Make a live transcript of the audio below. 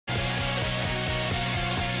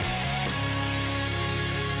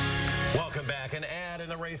Welcome back. An ad in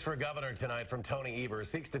the race for governor tonight from Tony Evers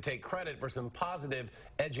seeks to take credit for some positive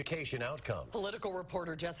education outcomes. Political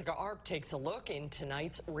reporter Jessica Arp takes a look in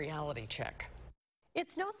tonight's reality check.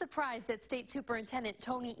 It's no surprise that State Superintendent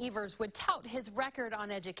Tony Evers would tout his record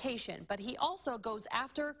on education, but he also goes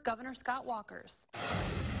after Governor Scott Walker's.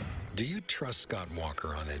 Do you trust Scott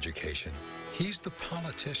Walker on education? He's the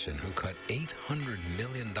politician who cut $800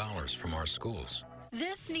 million from our schools.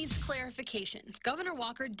 This needs clarification. Governor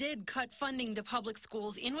Walker did cut funding to public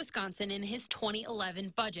schools in Wisconsin in his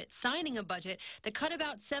 2011 budget, signing a budget that cut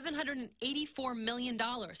about $784 million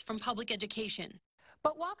from public education.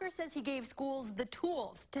 But Walker says he gave schools the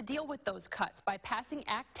tools to deal with those cuts by passing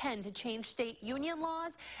Act 10 to change state union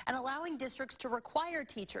laws and allowing districts to require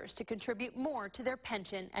teachers to contribute more to their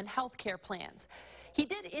pension and health care plans. He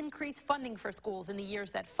did increase funding for schools in the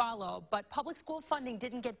years that follow, but public school funding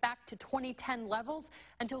didn't get back to 2010 levels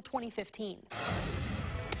until 2015.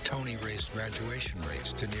 Tony raised graduation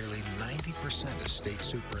rates to nearly 90% as state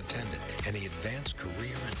superintendent, and he advanced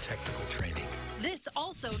career and technical training. This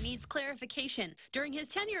also needs clarification. During his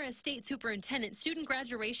tenure as state superintendent, student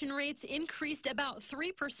graduation rates increased about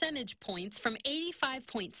 3 percentage points from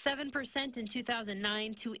 85.7% in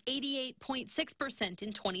 2009 to 88.6%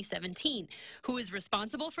 in 2017. Who is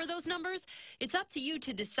responsible for those numbers? It's up to you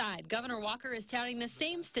to decide. Governor Walker is touting the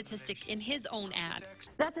same statistic in his own ad.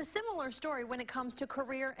 That's a similar story when it comes to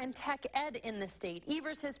career and tech ed in the state.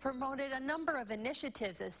 Evers has promoted a number of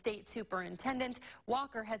initiatives as state superintendent.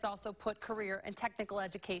 Walker has also put career and technical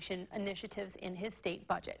education initiatives in his state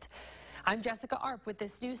budget. I'm Jessica Arp with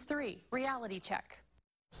this News 3 Reality Check.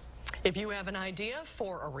 If you have an idea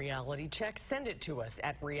for a reality check, send it to us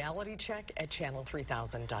at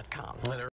realitycheck@channel3000.com.